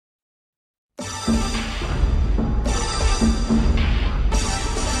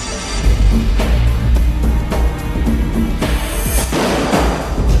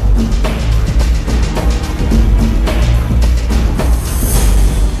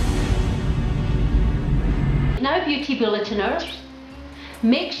beauty bulletiners,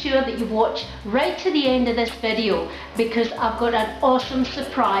 make sure that you watch right to the end of this video, because I've got an awesome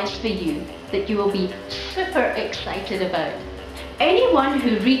surprise for you that you will be super excited about. Anyone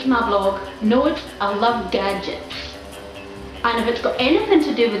who reads my blog knows I love gadgets, and if it's got anything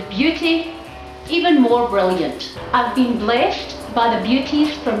to do with beauty, even more brilliant. I've been blessed by the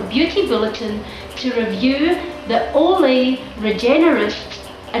beauties from Beauty Bulletin to review the Olay Regenerist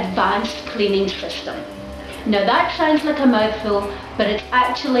Advanced Cleaning System. Now that sounds like a mouthful, but it's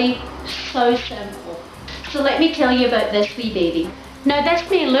actually so simple. So let me tell you about this wee baby. Now this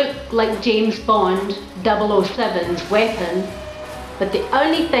may look like James Bond 007's weapon, but the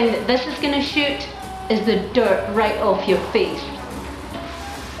only thing that this is going to shoot is the dirt right off your face.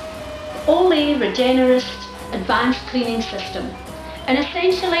 Olay Regenerist Advanced Cleaning System. And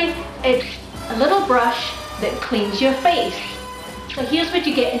essentially it's a little brush that cleans your face. So here's what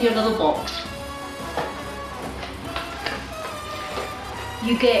you get in your little box.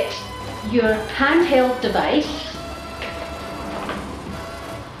 You get your handheld device,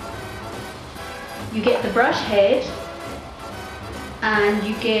 you get the brush head, and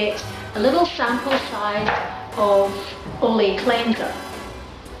you get a little sample size of Olay cleanser.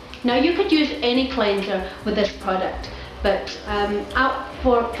 Now you could use any cleanser with this product, but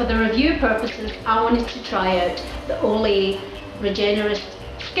for the review purposes I wanted to try out the Olay Regenerist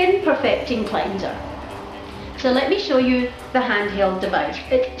Skin Perfecting Cleanser. So let me show you the handheld device.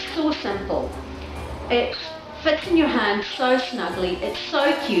 It's so simple. It fits in your hand so snugly, it's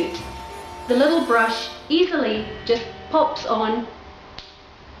so cute. The little brush easily just pops on, you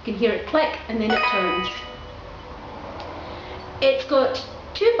can hear it click and then it turns. It's got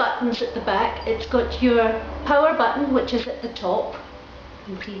two buttons at the back. It's got your power button, which is at the top,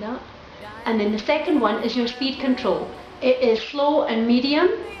 you can see that, and then the second one is your speed control. It is slow and medium,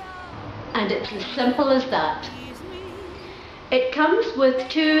 and it's as simple as that. It comes with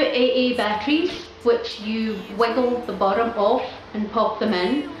two AA batteries, which you wiggle the bottom off and pop them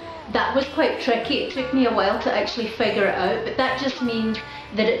in. That was quite tricky. It took me a while to actually figure it out, but that just means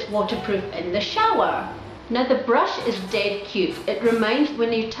that it's waterproof in the shower. Now the brush is dead cute. It reminds,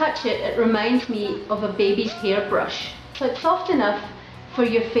 when you touch it, it reminds me of a baby's hairbrush. So it's soft enough for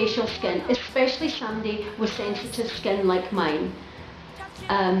your facial skin, especially somebody with sensitive skin like mine.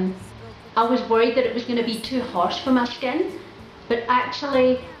 I was worried that it was going to be too harsh for my skin, but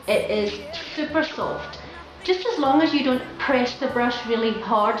actually it is super soft. Just as long as you don't press the brush really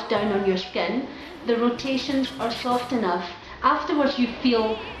hard down on your skin, the rotations are soft enough. Afterwards you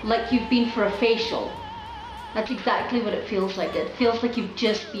feel like you've been for a facial. That's exactly what it feels like. It feels like you've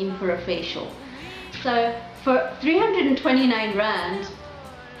just been for a facial. So for 329 Rand,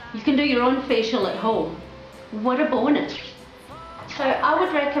 you can do your own facial at home. What a bonus. So I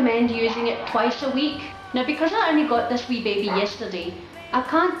would recommend using it twice a week. Now because I only got this wee baby yesterday, I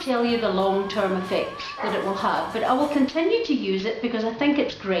can't tell you the long-term effects that it will have, but I will continue to use it because I think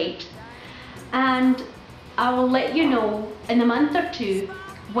it's great. And I will let you know in a month or two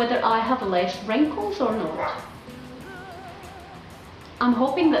whether I have less wrinkles or not. I'm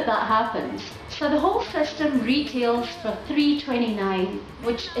hoping that that happens. So the whole system retails for $3.29,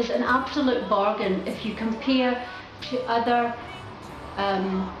 which is an absolute bargain if you compare to other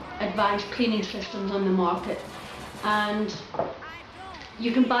advanced cleaning systems on the market. And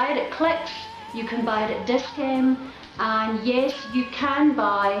you can buy it at Clicks, you can buy it at Discount, and yes, you can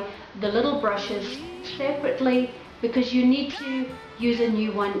buy the little brushes separately because you need to use a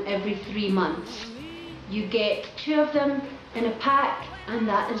new one every 3 months. You get 2 of them in a pack, and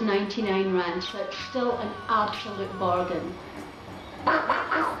that is 99 Rand, so it's still an absolute bargain.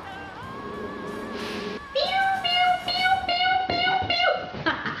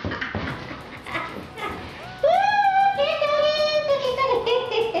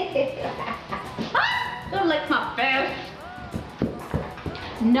 Don't lick my face!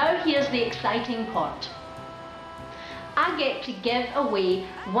 Now here's the exciting part. I get to give away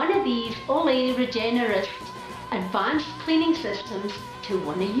one of these Olay Regenerist Advanced Cleaning Systems to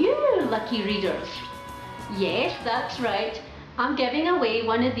one of you lucky readers. Yes, that's right. I'm giving away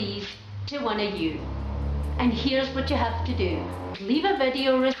one of these to one of you. And here's what you have to do. Leave a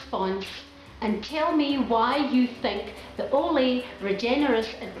video response and tell me why you think the Olay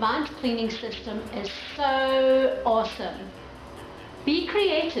Regenerist Advanced Cleaning System is so awesome. Be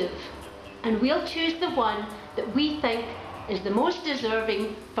creative, and we'll choose the one that we think is the most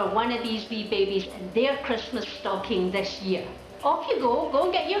deserving for one of these wee babies in their Christmas stocking this year. Off you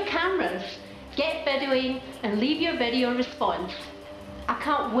go get your cameras, get videoing and leave your video response. I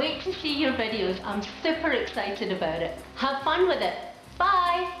can't wait to see your videos. I'm super excited about it. Have fun with it.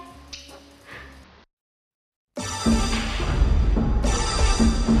 Bye!